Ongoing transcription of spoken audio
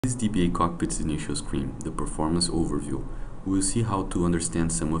This is DBACockpit's initial screen, the performance overview. We will see how to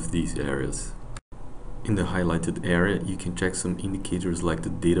understand some of these areas. In the highlighted area, you can check some indicators like the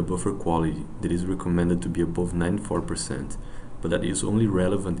data buffer quality that is recommended to be above 94%, but that is only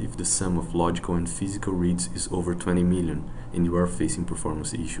relevant if the sum of logical and physical reads is over 20 million and you are facing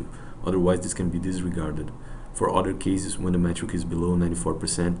performance issue. Otherwise, this can be disregarded. For other cases, when the metric is below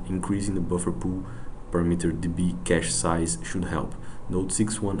 94%, increasing the buffer pool parameter dB cache size should help. Note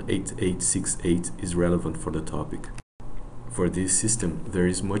 618868 is relevant for the topic. For this system, there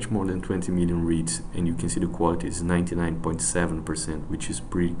is much more than 20 million reads, and you can see the quality is 99.7%, which is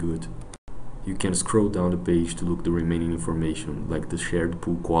pretty good. You can scroll down the page to look the remaining information, like the shared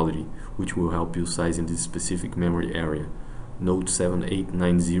pool quality, which will help you size in this specific memory area. Note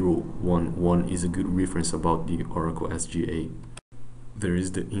 789011 is a good reference about the Oracle SGA. There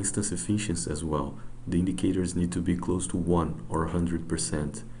is the instance efficiency as well. The indicators need to be close to 1 or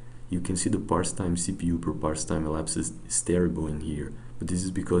 100%. You can see the parse time CPU per parse time elapsed is terrible in here, but this is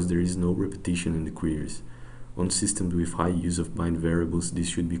because there is no repetition in the queries. On systems with high use of bind variables, this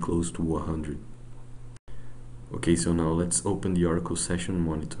should be close to 100. Okay, so now let's open the Oracle session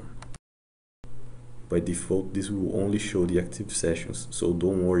monitor. By default, this will only show the active sessions, so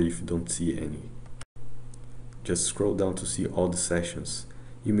don't worry if you don't see any. Just scroll down to see all the sessions.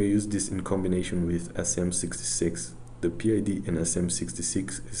 You may use this in combination with SM66. The PID in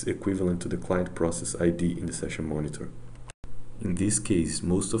SM66 is equivalent to the client process ID in the session monitor. In this case,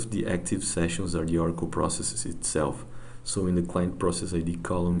 most of the active sessions are the Oracle processes itself, so in the client process ID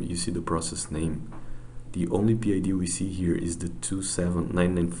column you see the process name. The only PID we see here is the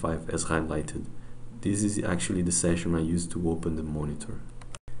 27995 as highlighted. This is actually the session I used to open the monitor.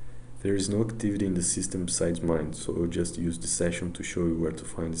 There is no activity in the system besides mine, so I'll just use the session to show you where to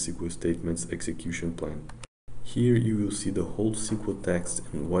find the SQL statement's execution plan. Here you will see the whole SQL text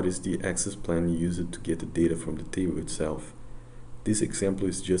and what is the access plan used to get the data from the table itself. This example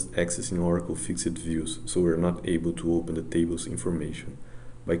is just accessing Oracle fixed views, so we're not able to open the table's information.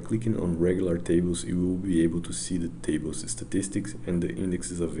 By clicking on regular tables, you will be able to see the table's statistics and the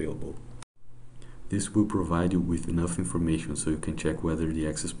indexes available. This will provide you with enough information so you can check whether the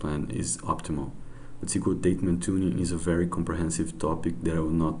access plan is optimal. But SQL statement tuning is a very comprehensive topic that I will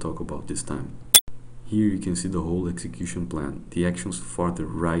not talk about this time. Here you can see the whole execution plan. The actions farther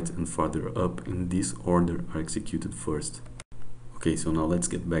right and farther up in this order are executed first. Okay, so now let's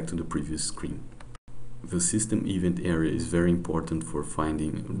get back to the previous screen. The system event area is very important for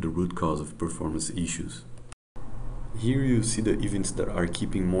finding the root cause of performance issues. Here you see the events that are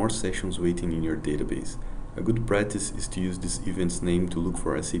keeping more sessions waiting in your database. A good practice is to use this event's name to look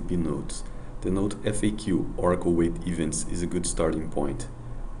for SAP notes. The note FAQ, Oracle Wait Events, is a good starting point.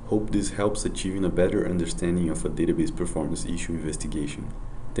 Hope this helps achieving a better understanding of a database performance issue investigation.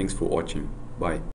 Thanks for watching. Bye.